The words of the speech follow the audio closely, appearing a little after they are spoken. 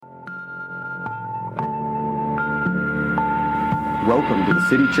Welcome to the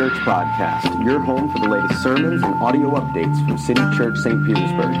City Church Podcast, your home for the latest sermons and audio updates from City Church St.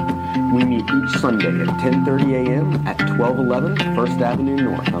 Petersburg. We meet each Sunday at 10:30 a.m. at 1211 First Avenue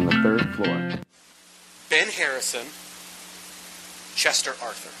North on the 3rd floor. Ben Harrison, Chester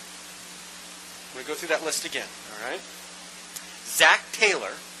Arthur. I'm going to go through that list again, all right? Zach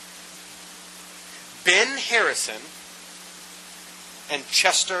Taylor, Ben Harrison, and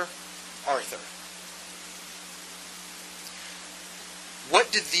Chester Arthur.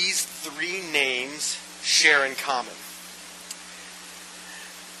 What do these three names share in common?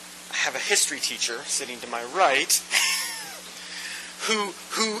 I have a history teacher sitting to my right who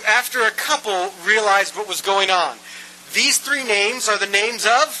after a couple realized what was going on. These three names are the names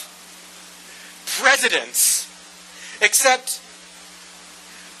of presidents, except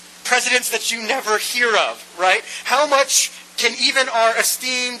presidents that you never hear of, right? How much can even our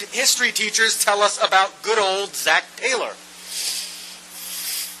esteemed history teachers tell us about good old Zach Taylor?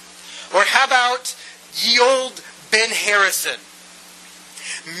 Or how about ye old Ben Harrison?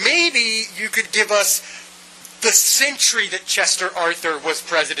 Maybe you could give us the century that Chester Arthur was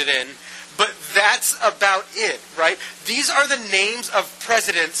president in, but that's about it, right? These are the names of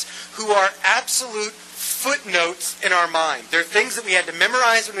presidents who are absolute footnotes in our mind. They're things that we had to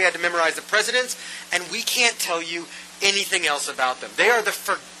memorize when we had to memorize the presidents, and we can't tell you anything else about them. They are the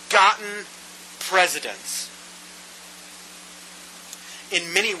forgotten presidents.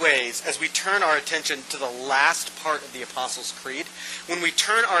 In many ways, as we turn our attention to the last part of the Apostles' Creed, when we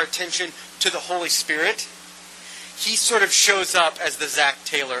turn our attention to the Holy Spirit, he sort of shows up as the Zach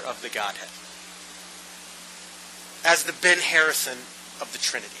Taylor of the Godhead, as the Ben Harrison of the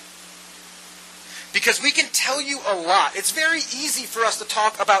Trinity. Because we can tell you a lot. It's very easy for us to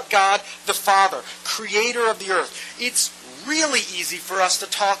talk about God the Father, creator of the earth. It's really easy for us to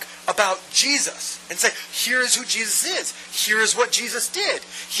talk about Jesus and say, here is who Jesus is. Here is what Jesus did.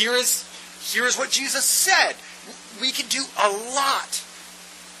 Here is what Jesus said. We can do a lot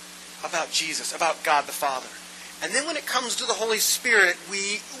about Jesus, about God the Father. And then when it comes to the Holy Spirit,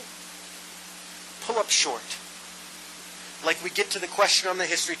 we pull up short. Like we get to the question on the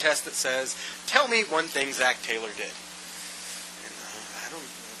history test that says, tell me one thing Zach Taylor did. And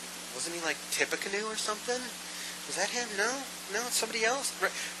wasn't he like Tippecanoe or something? Was that him? No, it's somebody else.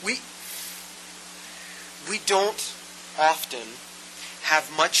 We don't often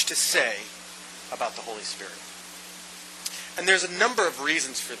have much to say about the Holy Spirit. And there's a number of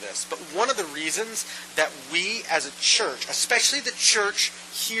reasons for this. But one of the reasons that we as a church, especially the church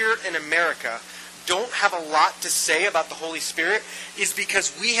here in America, don't have a lot to say about the Holy Spirit is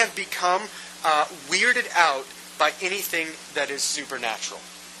because we have become weirded out by anything that is supernatural.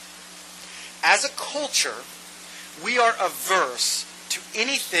 As a culture, we are averse to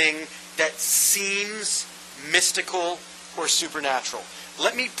anything that seems mystical or supernatural.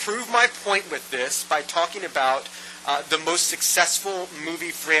 Let me prove my point with this by talking about the most successful movie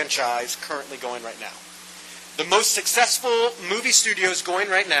franchise currently going right now. The most successful movie studios going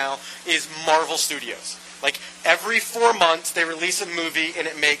right now is Marvel Studios. Like every 4 months they release a movie and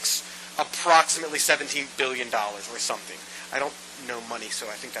it makes approximately $17 billion or something. I don't know money, so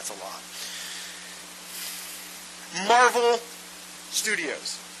I think that's a lot. Marvel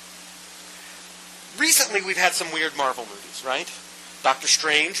Studios. Recently we've had some weird Marvel movies, right? Doctor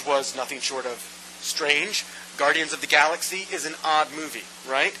Strange was nothing short of strange. Guardians of the Galaxy is an odd movie,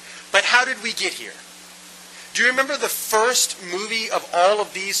 right? But how did we get here? Do you remember the first movie of all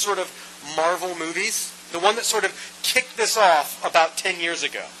of these sort of Marvel movies? The one that sort of kicked this off about 10 years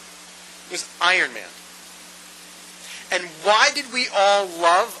ago. It was Iron Man. And why did we all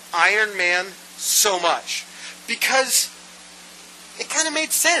love Iron Man so much? Because it kind of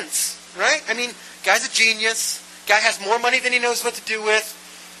made sense, right? I mean, guy's a genius. Guy has more money than he knows what to do with.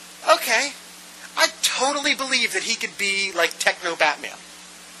 Okay. I totally believe that he could be like Techno Batman.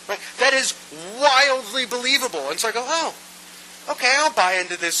 Right? That is wildly believable. And so I go, oh, okay, I'll buy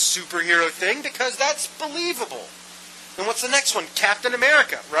into this superhero thing because that's believable. And what's the next one? Captain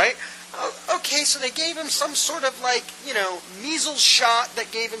America, right? Okay, so they gave him some sort of like, measles shot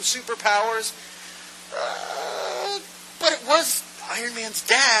that gave him superpowers. But it was Iron Man's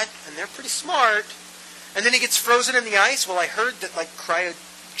dad, and they're pretty smart. And then he gets frozen in the ice. Well, I heard that like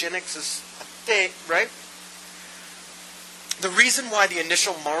cryogenics is a thing, right? The reason why the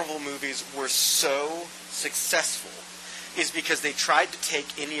initial Marvel movies were so successful is because they tried to take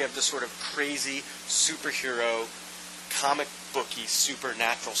any of the sort of crazy superhero, comic booky,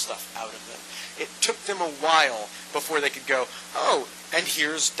 supernatural stuff out of them. It took them a while before they could go, oh, and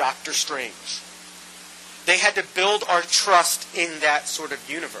here's Doctor Strange. They had to build our trust in that sort of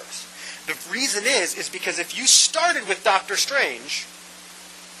universe. The reason is because if you started with Doctor Strange,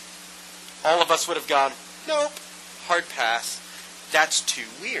 all of us would have gone, nope, hard pass. That's too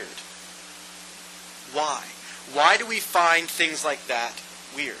weird. Why? Why do we find things like that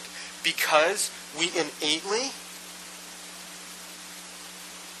weird? Because we innately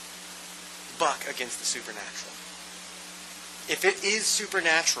buck against the supernatural. If it is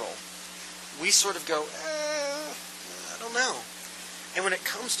supernatural, we sort of go, I don't know. And when it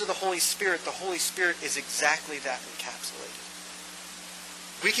comes to the Holy Spirit is exactly that encapsulated.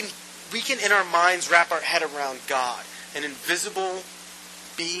 We can in our minds wrap our head around God, an invisible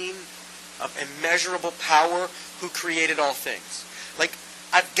being of immeasurable power who created all things. Like,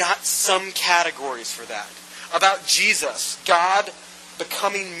 I've got some categories for that. About Jesus, God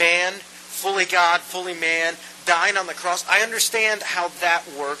becoming man, fully God, fully man, dying on the cross. I understand how that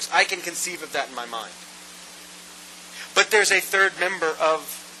works. I can conceive of that in my mind. But there's a third member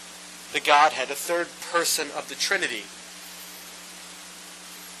of the Godhead, a third person of the Trinity.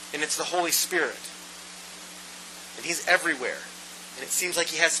 And it's the Holy Spirit. And He's everywhere. And it seems like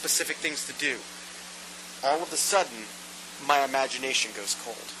He has specific things to do. All of a sudden, my imagination goes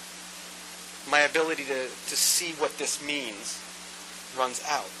cold. My ability to see what this means runs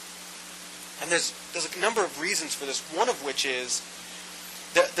out. And there's a number of reasons for this, one of which is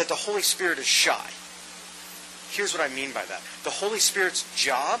that the Holy Spirit is shy. Here's what I mean by that. The Holy Spirit's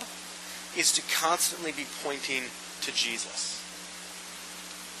job is to constantly be pointing to Jesus.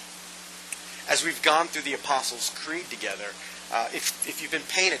 As we've gone through the Apostles' Creed together, if you've been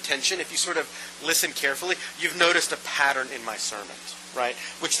paying attention, if you sort of listen carefully, you've noticed a pattern in my sermons, right?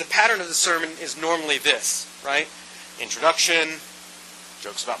 Which the pattern of the sermon is normally this, right? Introduction,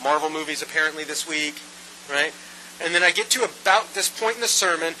 jokes about Marvel movies apparently this week, right? And then I get to about this point in the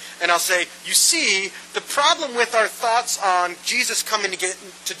sermon, and I'll say, you see, the problem with our thoughts on Jesus coming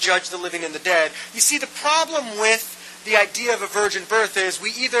to judge the living and the dead, you see, the problem with the idea of a virgin birth is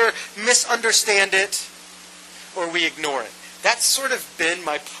we either misunderstand it or we ignore it. That's sort of been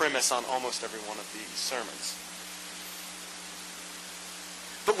my premise on almost every one of these sermons.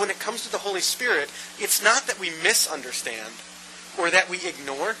 But when it comes to the Holy Spirit, it's not that we misunderstand or that we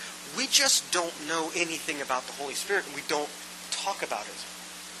ignore. We just don't know anything about the Holy Spirit, and we don't talk about it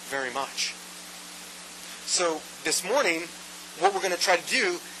very much. So this morning, what we're going to try to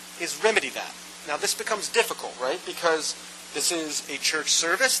do is remedy that. Now this becomes difficult, right? Because this is a church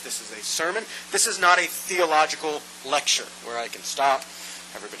service, this is a sermon, this is not a theological lecture where I can stop,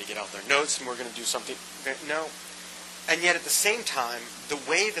 everybody get out their notes, and we're going to do something. No. And yet at the same time, the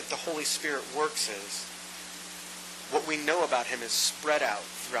way that the Holy Spirit works is, what we know about Him is spread out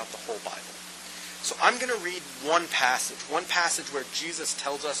throughout the whole Bible. So I'm going to read one passage where Jesus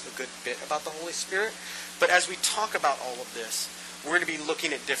tells us a good bit about the Holy Spirit. But as we talk about all of this, we're going to be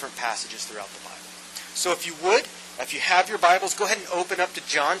looking at different passages throughout the Bible. So if you would, if you have your Bibles, go ahead and open up to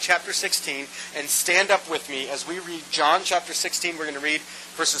John chapter 16 and stand up with me as we read John chapter 16. We're going to read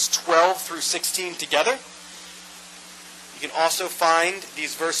verses 12 through 16 together. You can also find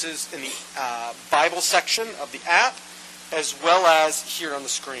these verses in the Bible section of the app, as well as here on the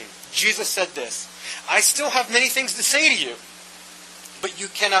screen. Jesus said this, "I still have many things to say to you, but you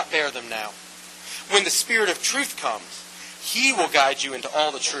cannot bear them now. When the Spirit of truth comes, He will guide you into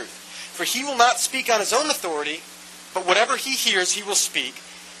all the truth. For He will not speak on His own authority, but whatever He hears, He will speak,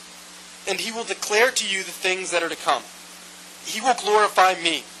 and He will declare to you the things that are to come. He will glorify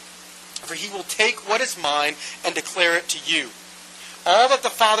me, for He will take what is mine and declare it to you. All that the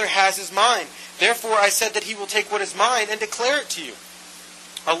Father has is mine. Therefore I said that He will take what is mine and declare it to you.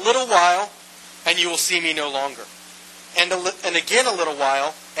 A little while, and you will see me no longer. And again a little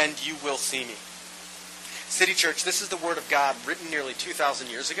while, and you will see me." City Church, this is the Word of God written nearly 2,000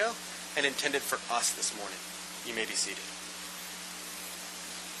 years ago and intended for us this morning. You may be seated.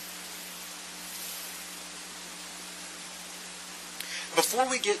 Before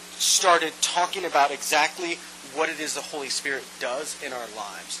we get started talking about exactly what it is the Holy Spirit does in our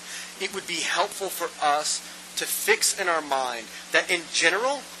lives, it would be helpful for us to fix in our mind that in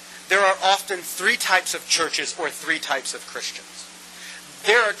general, there are often three types of churches or three types of Christians.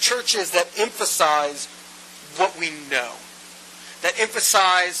 There are churches that emphasize what we know, that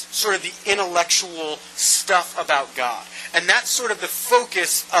emphasize sort of the intellectual stuff about God. And that's sort of the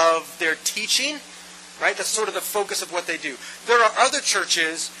focus of their teaching, right? That's sort of the focus of what they do. There are other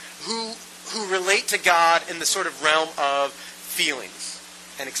churches who relate to God in the sort of realm of feelings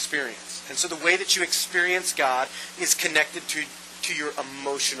and experience. And so the way that you experience God is connected to your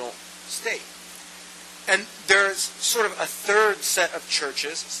emotional state. And there's sort of a third set of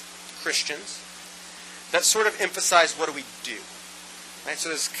churches, Christians, that sort of emphasize what do we do. Right? So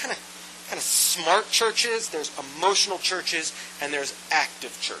there's kind of smart churches, there's emotional churches, and there's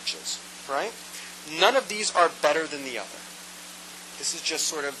active churches. Right? None of these are better than the other. This is just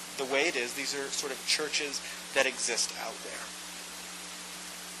sort of the way it is. These are sort of churches that exist out there.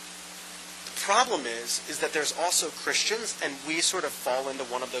 The problem is that there's also Christians, and we sort of fall into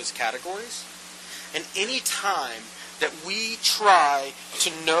one of those categories. And any time that we try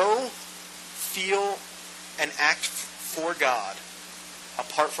to know, feel, and act for God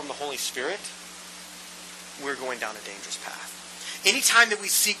apart from the Holy Spirit, we're going down a dangerous path. Any time that we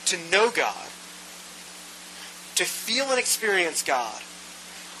seek to know God, to feel and experience God,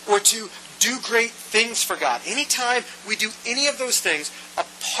 or to do great things for God, anytime we do any of those things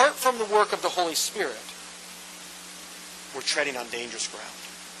apart from the work of the Holy Spirit, we're treading on dangerous ground.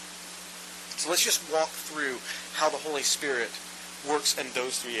 So let's just walk through how the Holy Spirit works in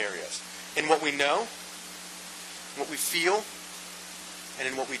those three areas. In what we know, what we feel, and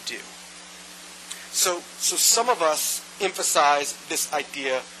in what we do. So some of us emphasize this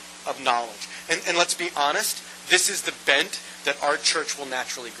idea of knowledge. And let's be honest, this is the bent that our church will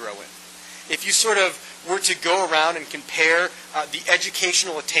naturally grow in. If you sort of were to go around and compare the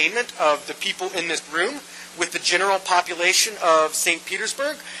educational attainment of the people in this room with the general population of St.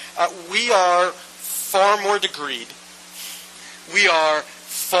 Petersburg, we are far more degreed. We are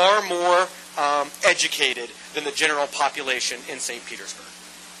far more educated than the general population in St. Petersburg.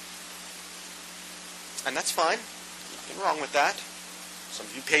 And that's fine. Nothing wrong with that. Some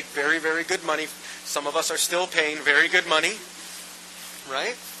of you paid very, very good money. Some of us are still paying very good money.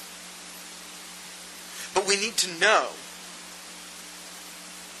 Right? But we need to know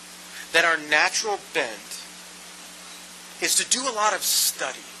that our natural bent is to do a lot of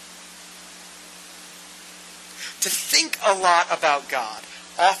study. To think a lot about God,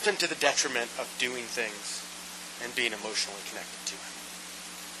 often to the detriment of doing things and being emotionally connected to Him.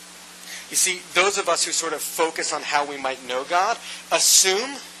 You see, those of us who sort of focus on how we might know God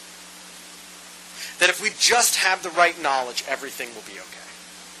assume that if we just have the right knowledge, everything will be okay.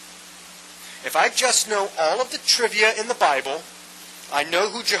 If I just know all of the trivia in the Bible, I know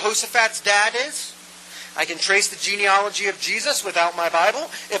who Jehoshaphat's dad is, I can trace the genealogy of Jesus without my Bible,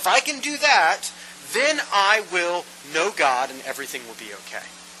 if I can do that, then I will know God and everything will be okay.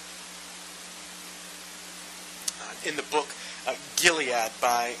 In the book Gilead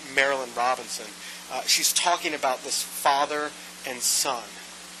by Marilyn Robinson, she's talking about this father and son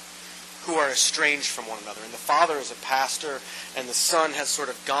who are estranged from one another. And the father is a pastor, and the son has sort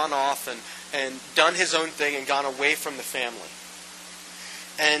of gone off and done his own thing and gone away from the family.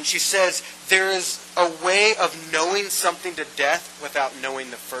 And she says, there is a way of knowing something to death without knowing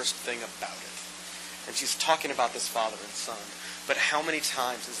the first thing about it. And she's talking about this father and son. But how many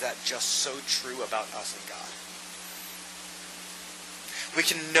times is that just so true about us and God? We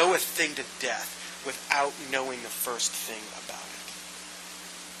can know a thing to death without knowing the first thing about it.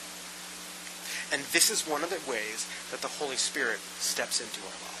 And this is one of the ways that the Holy Spirit steps into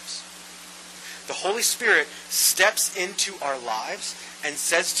our lives. The Holy Spirit steps into our lives and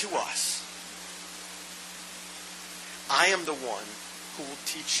says to us, I am the one who will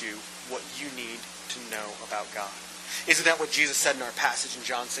teach you what you need to know about God. Isn't that what Jesus said in our passage in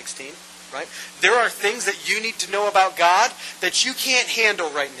John 16? Right? There are things that you need to know about God that you can't handle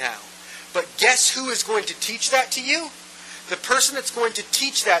right now. But guess who is going to teach that to you? The person that's going to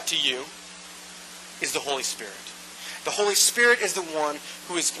teach that to you is the Holy Spirit. The Holy Spirit is the one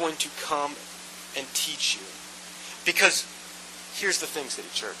who is going to come and teach you. Because here's the thing, City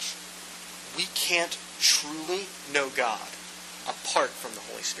Church. We can't truly know God apart from the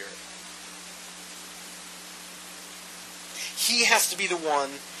Holy Spirit. He has to be the one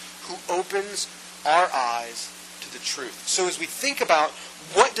who opens our eyes to the truth. So as we think about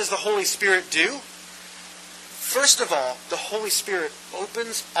what does the Holy Spirit do? First of all, the Holy Spirit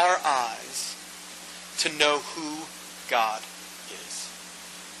opens our eyes to know who God is.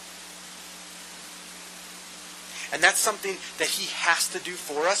 And that's something that He has to do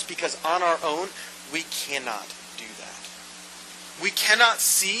for us, because on our own, we cannot do that. We cannot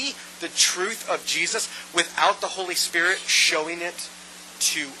see the truth of Jesus without the Holy Spirit showing it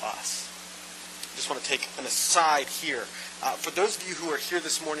to us. I just want to take an aside here. For those of you who are here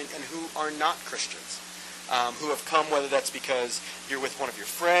this morning and who are not Christians, who have come, whether that's because you're with one of your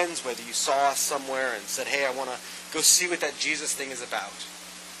friends, whether you saw us somewhere and said, hey, I want to go see what that Jesus thing is about.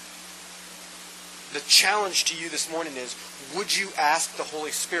 The challenge to you this morning is, would you ask the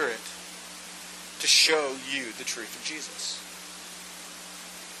Holy Spirit to show you the truth of Jesus?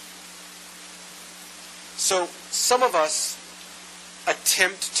 So some of us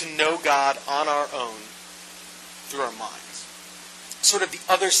attempt to know God on our own through our minds. Sort of the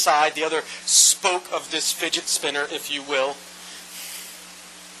other side, the other spoke of this fidget spinner, if you will.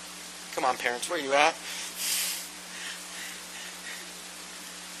 Come on, parents, where are you at?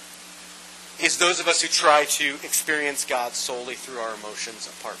 Is those of us who try to experience God solely through our emotions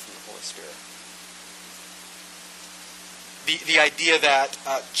apart from the Holy Spirit. The idea that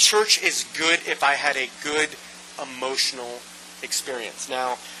church is good if I had a good emotional experience.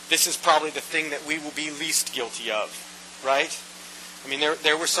 Now, this is probably the thing that we will be least guilty of, right? I mean,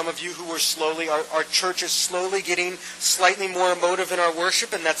 there were some of you who were slowly, our church is slowly getting slightly more emotive in our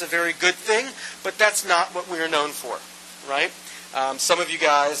worship, and that's a very good thing, but that's not what we are known for, right? Some of you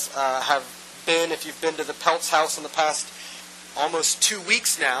guys have been, if you've been to the Peltz house in the past almost 2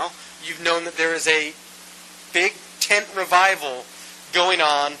 weeks now, you've known that there is a big tent revival going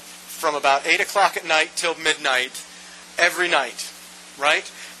on from about 8 o'clock at night till midnight every night,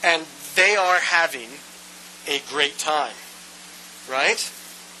 right? And they are having a great time, right?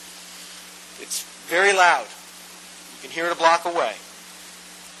 It's very loud. You can hear it a block away.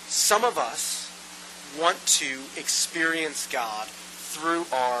 Some of us want to experience God through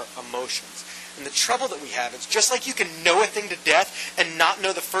our emotions. And the trouble that we have is just like you can know a thing to death and not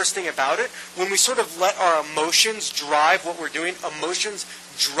know the first thing about it, when we sort of let our emotions drive what we're doing, emotions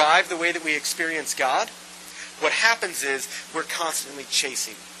drive the way that we experience God, what happens is we're constantly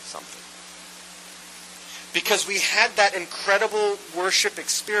chasing something. Because we had that incredible worship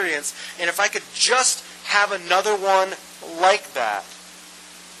experience, and if I could just have another one like that,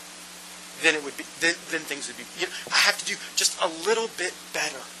 then it would be. Then things would be. I have to do just a little bit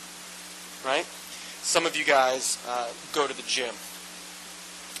better, right? Some of you guys go to the gym,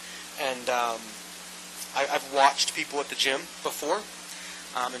 and I've watched people at the gym before,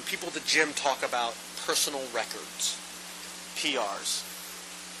 and people at the gym talk about personal records, PRs,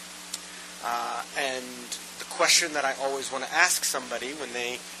 and the question that I always want to ask somebody when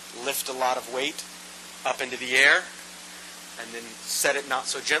they lift a lot of weight up into the air and then set it not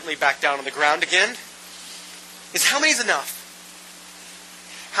so gently back down on the ground again is how many is enough?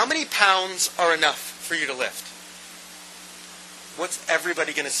 How many pounds are enough for you to lift? What's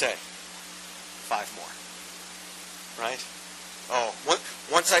everybody going to say? 5 more. Right? Oh,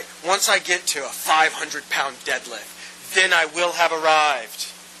 once I get to a 500-pound deadlift, then I will have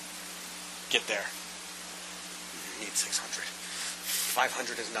arrived. Get there. Need 600.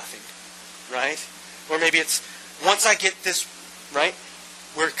 500 is nothing. Right? Or maybe it's, once I get this, right?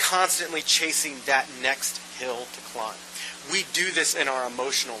 We're constantly chasing that next hill to climb. We do this in our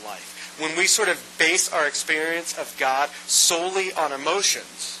emotional life. When we sort of base our experience of God solely on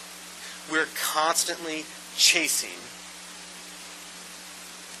emotions, we're constantly chasing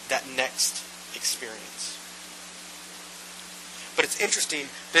that next experience. But it's interesting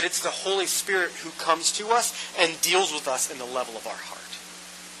that it's the Holy Spirit who comes to us and deals with us in the level of our heart.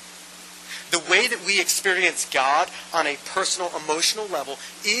 The way that we experience God on a personal, emotional level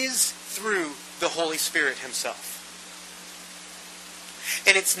is through the Holy Spirit himself.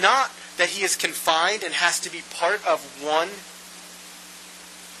 And it's not that he is confined and has to be part of one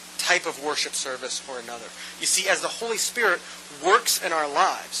type of worship service or another. You see, as the Holy Spirit works in our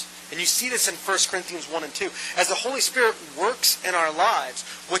lives, and you see this in 1 Corinthians 1 and 2, as the Holy Spirit works in our lives,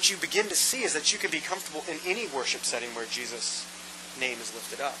 what you begin to see is that you can be comfortable in any worship setting where Jesus' name is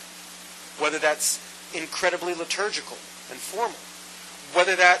lifted up. Whether that's incredibly liturgical and formal,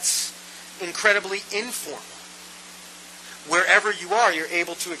 whether that's incredibly informal. Wherever you are, you're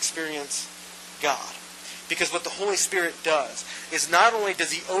able to experience God. Because what the Holy Spirit does is not only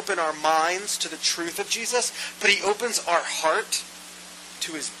does he open our minds to the truth of Jesus, but he opens our heart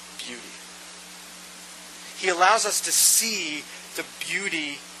to his beauty. He allows us to see the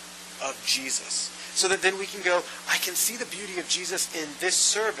beauty of Jesus. So that then we can go, I can see the beauty of Jesus in this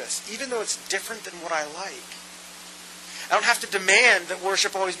service, even though it's different than what I like. I don't have to demand that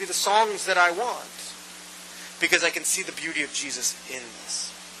worship always be the songs that I want, because I can see the beauty of Jesus in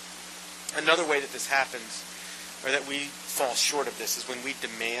this. Another way that this happens, or that we fall short of this, is when we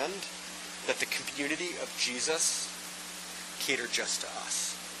demand that the community of Jesus cater just to us.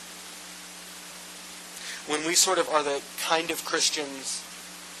 When we sort of are the kind of Christians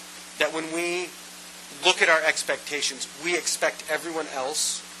that when we look at our expectations, we expect everyone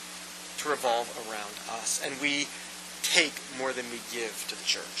else to revolve around us, and we take more than we give to the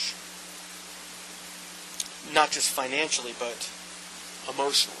church. Not just financially, but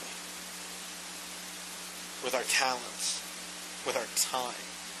emotionally. With our talents. With our time.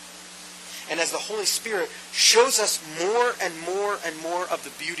 And as the Holy Spirit shows us more and more and more of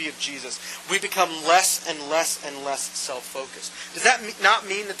the beauty of Jesus, we become less and less and less self-focused. Does that not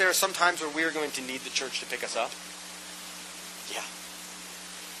mean that there are some times where we are going to need the church to pick us up? Yeah.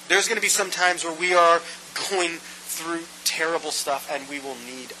 There's going to be some times where we are going through terrible stuff and we will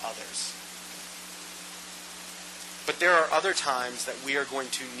need others. But there are other times that we are going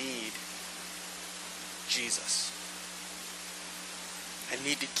to need Jesus. And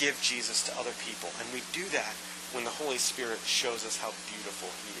need to give Jesus to other people. And we do that when the Holy Spirit shows us how beautiful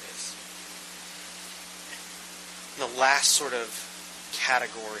He is. And the last sort of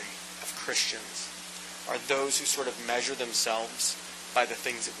category of Christians are those who sort of measure themselves by the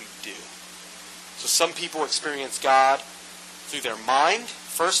things that we do. So some people experience God through their mind,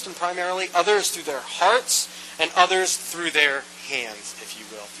 first and primarily, others through their hearts, and others through their hands, if you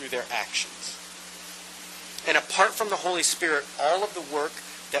will, through their actions. And apart from the Holy Spirit, all of the work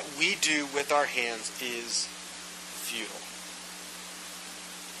that we do with our hands is futile.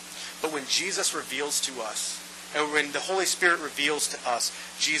 But when Jesus reveals to us, and when the Holy Spirit reveals to us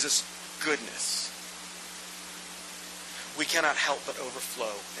Jesus' goodness, we cannot help but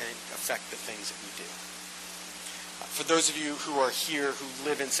overflow and affect the things that we do. For those of you who are here, who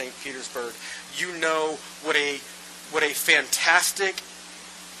live in St. Petersburg, you know what a fantastic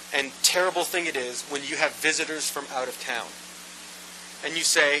and terrible thing it is when you have visitors from out of town. And you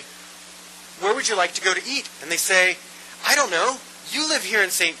say, where would you like to go to eat? And they say, I don't know. You live here in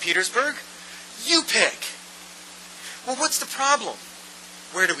St. Petersburg. You pick. Well, what's the problem?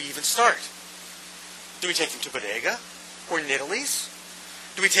 Where do we even start? Do we take them to Bodega? Or Nidalee?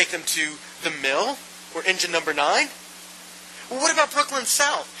 Do we take them to the Mill? Or Engine Number 9? Well, what about Brooklyn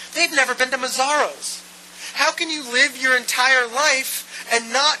South? They've never been to Mazzaro's. How can you live your entire life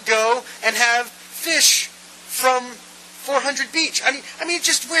and not go and have fish from 400 Beach? I mean,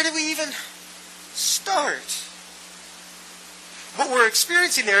 just where do we even start? What we're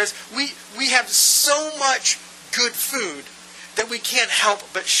experiencing there is we have so much good food that we can't help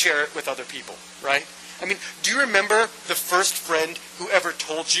but share it with other people, right? I mean, do you remember the first friend who ever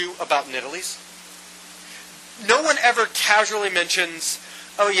told you about Nidalee? No one ever casually mentions,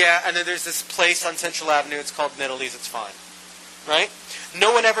 oh yeah, and then there's this place on Central Avenue, it's called Nidalee, it's fine. Right?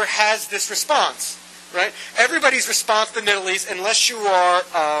 No one ever has this response. Right? Everybody's response to Nidalee, unless you are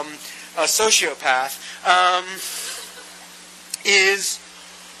a sociopath, is,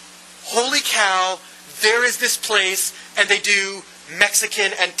 holy cow, there is this place, and they do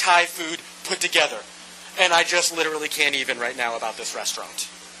Mexican and Thai food put together. And I just literally can't even right now about this restaurant.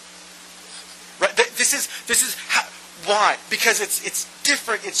 Right? This is how, why? Because it's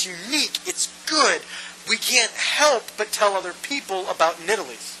different, it's unique, it's good. We can't help but tell other people about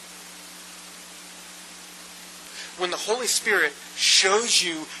Nidalee. When the Holy Spirit shows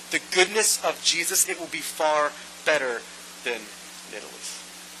you the goodness of Jesus, it will be far better than Nidalee.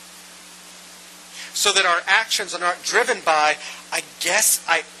 So that our actions are not driven by, I guess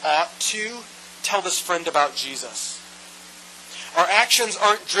I ought to tell this friend about Jesus. Our actions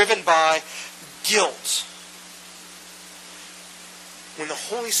aren't driven by guilt. When the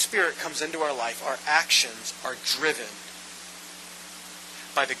Holy Spirit comes into our life, our actions are driven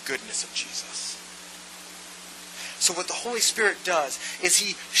by the goodness of Jesus. So what the Holy Spirit does is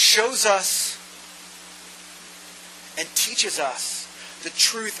He shows us and teaches us the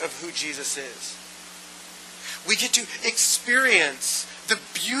truth of who Jesus is. We get to experience the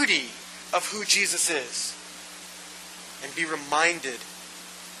beauty of who Jesus is and be reminded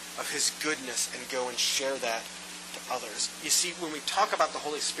of His goodness and go and share that to others. You see, when we talk about the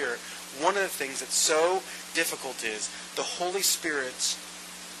Holy Spirit, one of the things that's so difficult is the Holy Spirit's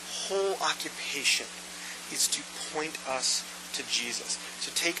whole occupation is to point us to Jesus,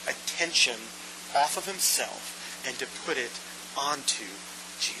 to take attention off of Himself and to put it onto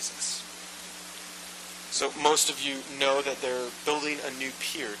Jesus. So most of you know that they're building a new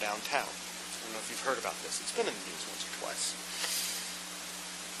pier downtown. I don't know if you've heard about this. It's been in the news once or twice.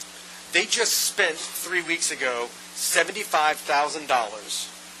 They just spent 3 weeks ago $75,000,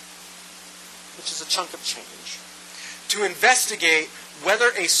 which is a chunk of change, to investigate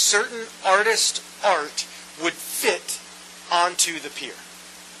whether a certain artist's art would fit onto the pier.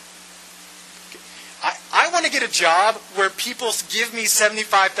 I want to get a job where people give me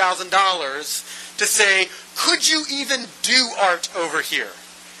 $75,000 to say, could you even do art over here?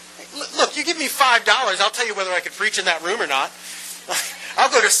 Look, you give me $5, I'll tell you whether I could preach in that room or not.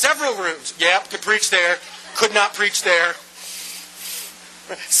 I'll go to several rooms. Yep, could preach there, could not preach there.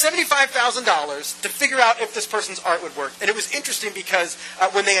 $75,000 to figure out if this person's art would work. And it was interesting because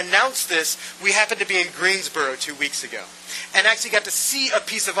when they announced this, we happened to be in Greensboro 2 weeks ago. And actually got to see a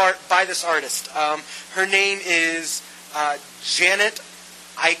piece of art by this artist. Her name is Janet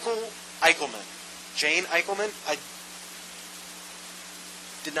Eichelman. Jane Eichelman? I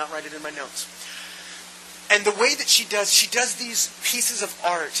did not write it in my notes. And the way that she does these pieces of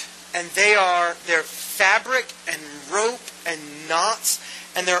art, and they're fabric and rope and knots,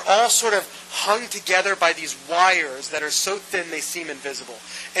 and they're all sort of hung together by these wires that are so thin they seem invisible.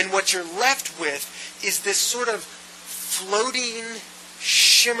 And what you're left with is this sort of floating,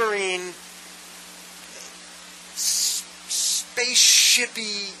 shimmering,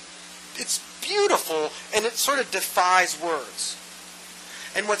 spaceshipy. It's beautiful, and it sort of defies words.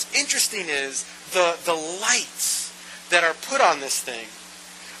 And what's interesting is the lights that are put on this thing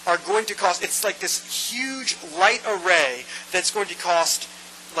are going to cost, it's like this huge light array that's going to cost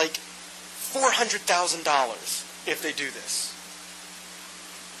like $400,000 if they do this.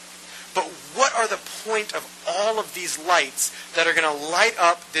 But what are the point of all of these lights that are going to light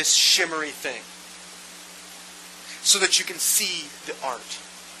up this shimmery thing? So that you can see the art.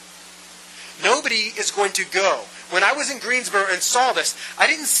 Nobody is going to go. When I was in Greensboro and saw this, I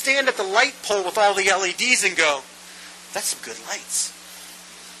didn't stand at the light pole with all the LEDs and go, that's some good lights.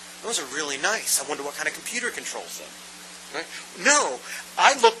 Those are really nice. I wonder what kind of computer controls them. Right? No,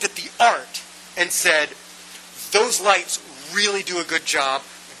 I looked at the art and said, those lights really do a good job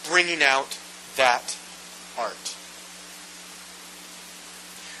bringing out that art.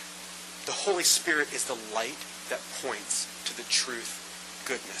 The Holy Spirit is the light that points to the truth,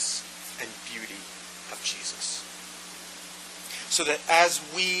 goodness, and beauty of Jesus. So that as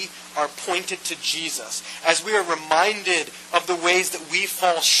we are pointed to Jesus, as we are reminded of the ways that we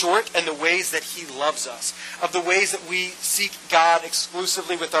fall short and the ways that He loves us, of the ways that we seek God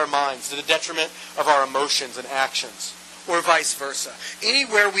exclusively with our minds to the detriment of our emotions and actions, or vice versa.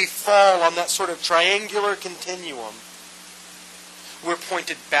 Anywhere we fall on that sort of triangular continuum, we're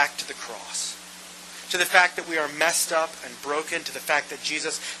pointed back to the cross. To the fact that we are messed up and broken, to the fact that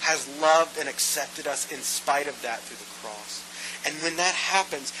Jesus has loved and accepted us in spite of that through the cross. And when that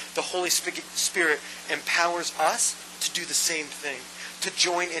happens, the Holy Spirit empowers us to do the same thing, to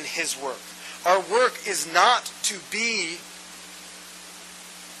join in His work. Our work is not to be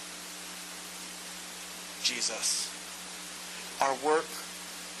Jesus. Our work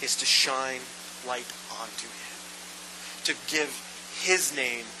is to shine light onto Him, to give His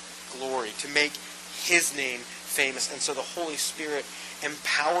name glory, to make His name famous. And so the Holy Spirit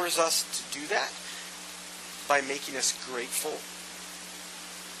empowers us to do that by making us grateful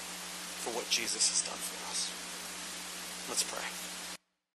for what Jesus has done for us. Let's pray.